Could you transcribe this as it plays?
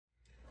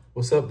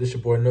What's up? This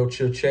your boy No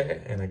Chill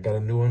Chat, and I got a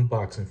new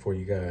unboxing for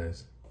you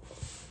guys.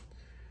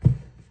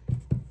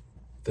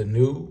 The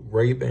new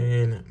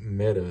Ray-Ban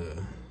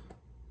Meta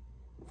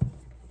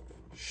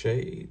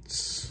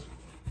shades.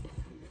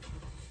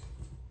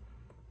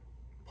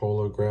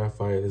 Polar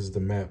Graphite is the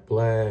matte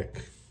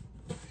black.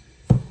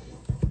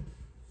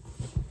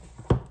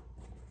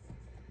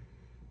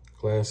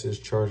 Glasses,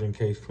 charging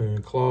case,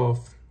 cleaning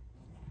cloth.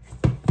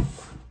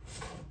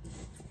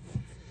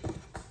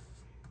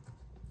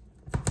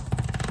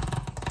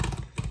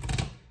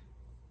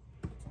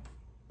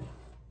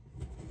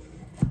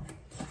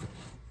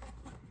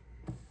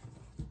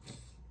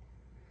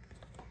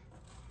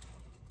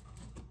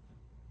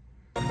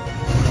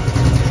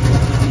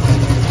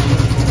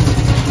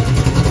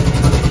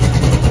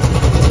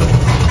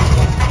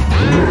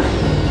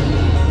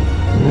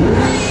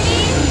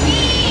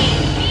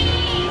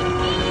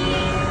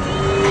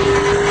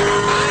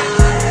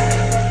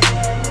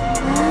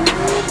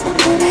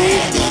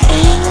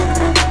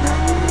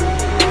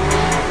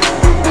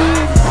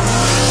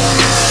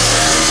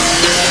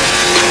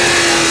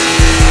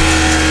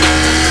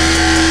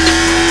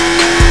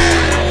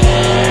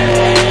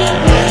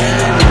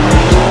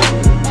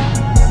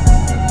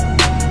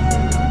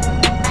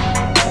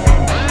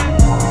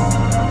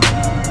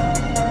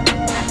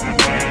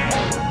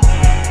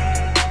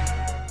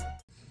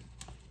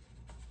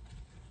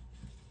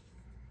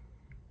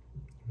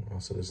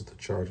 So this is the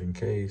charging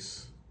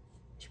case.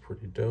 It's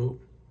pretty dope.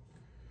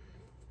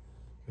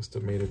 It's the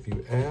Made of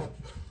You app.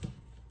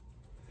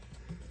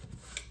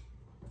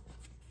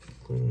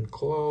 Clean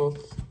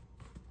cloth.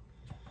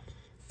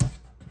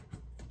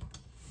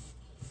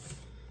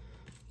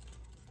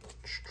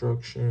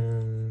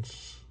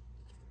 Instructions.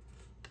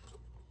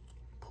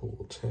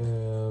 Pull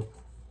tab.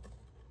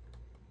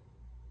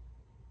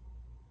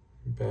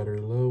 Battery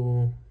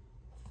level.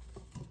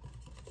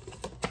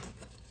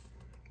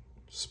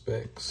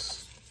 Specs.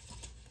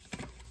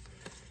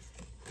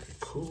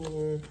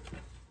 Cool.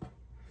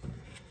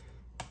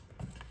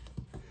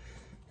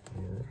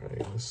 All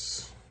right,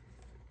 let's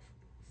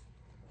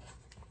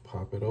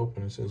pop it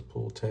open. It says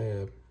pull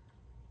tab.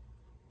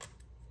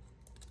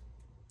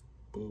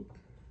 Boop.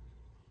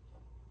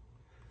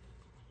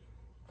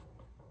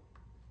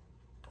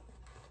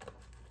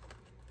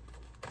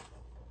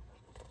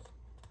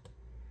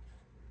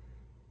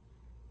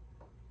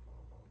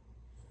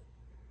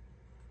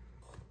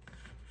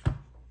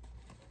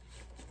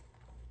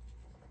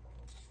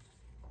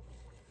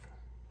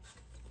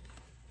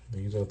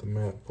 These are the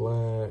matte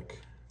black.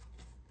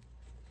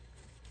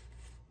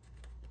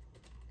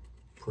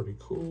 Pretty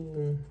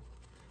cool.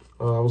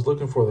 I was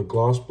looking for the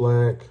gloss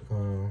black.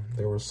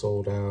 They were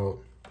sold out.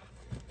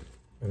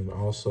 And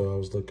also I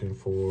was looking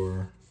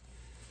for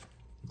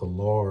the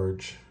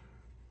large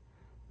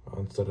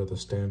instead of the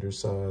standard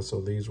size. So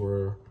these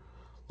were a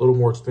little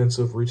more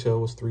expensive.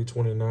 Retail was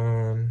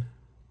 $329.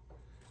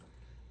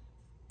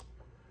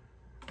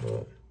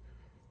 But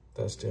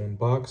that's the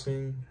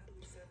unboxing.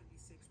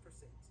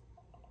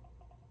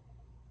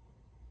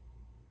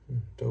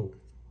 Dope.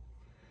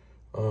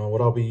 What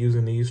I'll be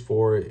using these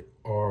for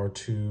are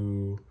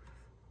to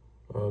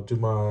do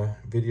my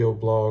video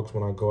blogs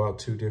when I go out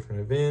to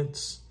different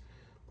events.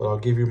 But I'll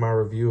give you my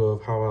review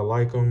of how I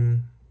like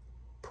them,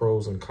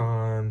 pros and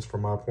cons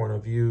from my point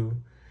of view.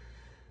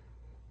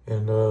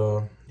 And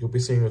you'll be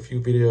seeing a few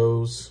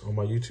videos on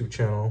my YouTube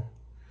channel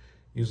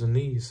using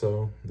these.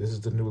 So this is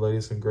the new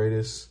latest and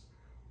greatest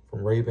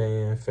from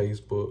Ray-Ban,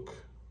 Facebook.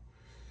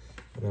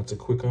 And that's a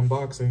quick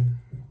unboxing.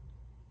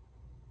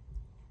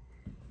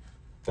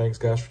 Thanks,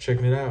 guys, for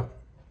checking it out.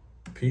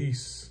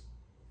 Peace.